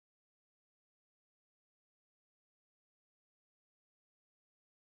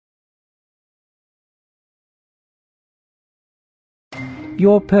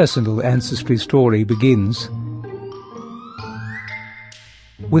Your personal ancestry story begins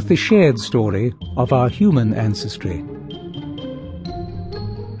with the shared story of our human ancestry.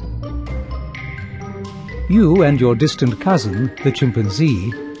 You and your distant cousin, the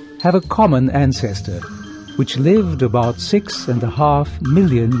chimpanzee, have a common ancestor, which lived about 6.5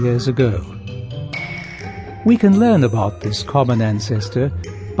 million years ago. We can learn about this common ancestor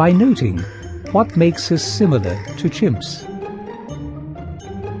by noting what makes us similar to chimps.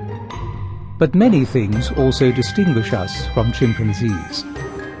 But many things also distinguish us from chimpanzees,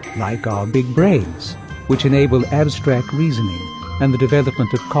 like our big brains, which enable abstract reasoning and the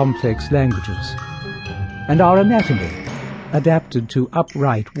development of complex languages, and our anatomy, adapted to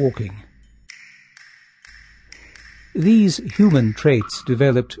upright walking. These human traits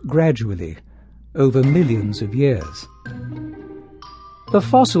developed gradually over millions of years. The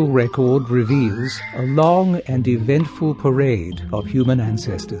fossil record reveals a long and eventful parade of human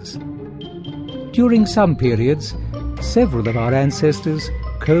ancestors. During some periods, several of our ancestors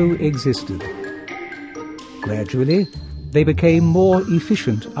coexisted. Gradually, they became more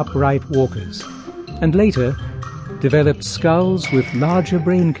efficient upright walkers, and later developed skulls with larger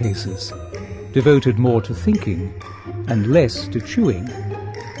brain cases, devoted more to thinking and less to chewing.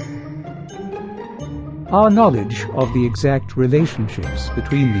 Our knowledge of the exact relationships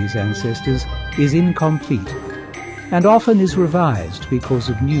between these ancestors is incomplete and often is revised because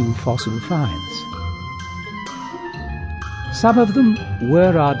of new fossil finds. Some of them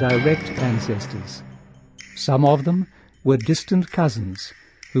were our direct ancestors. Some of them were distant cousins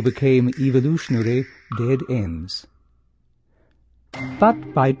who became evolutionary dead ends.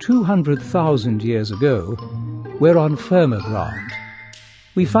 But by 200,000 years ago, we're on firmer ground.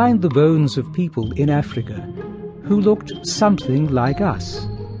 We find the bones of people in Africa who looked something like us.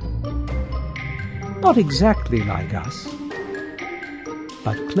 Not exactly like us,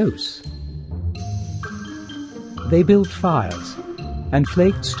 but close. They built fires and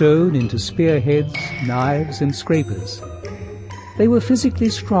flaked stone into spearheads, knives, and scrapers. They were physically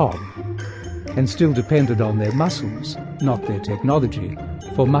strong and still depended on their muscles, not their technology,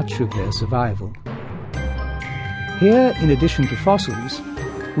 for much of their survival. Here, in addition to fossils,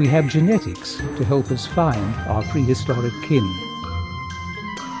 we have genetics to help us find our prehistoric kin.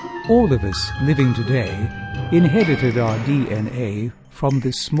 All of us living today inherited our DNA from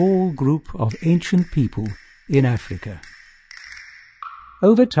this small group of ancient people in Africa.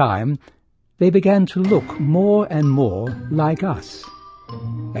 Over time, they began to look more and more like us.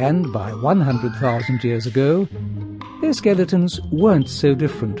 And by 100,000 years ago, their skeletons weren't so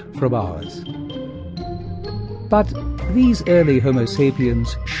different from ours. But these early Homo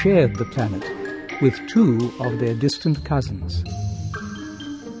sapiens shared the planet with two of their distant cousins.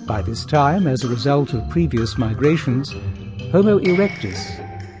 By this time, as a result of previous migrations, Homo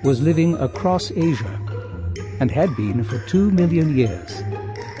erectus was living across Asia and had been for 2 million years.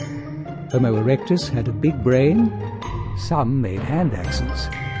 Homo erectus had a big brain. Some made hand axes,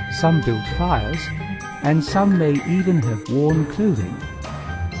 some built fires, and some may even have worn clothing.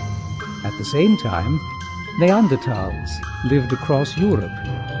 At the same time, Neanderthals lived across Europe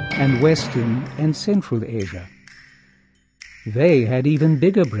and Western and Central Asia. They had even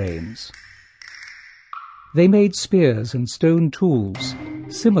bigger brains. They made spears and stone tools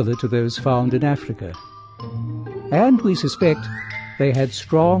similar to those found in Africa. And we suspect they had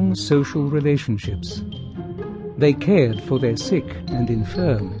strong social relationships. They cared for their sick and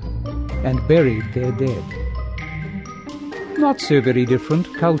infirm, and buried their dead. Not so very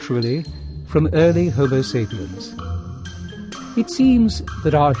different culturally from early Homo sapiens. It seems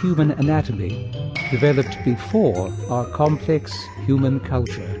that our human anatomy developed before our complex human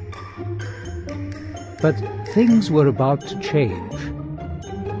culture. But things were about to change.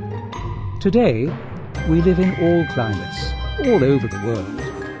 Today, we live in all climates, all over the world,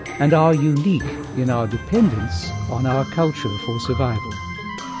 and are unique in our dependence on our culture for survival.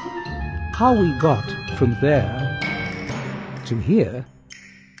 How we got from there to here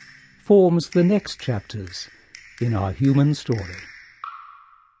forms the next chapters in our human story.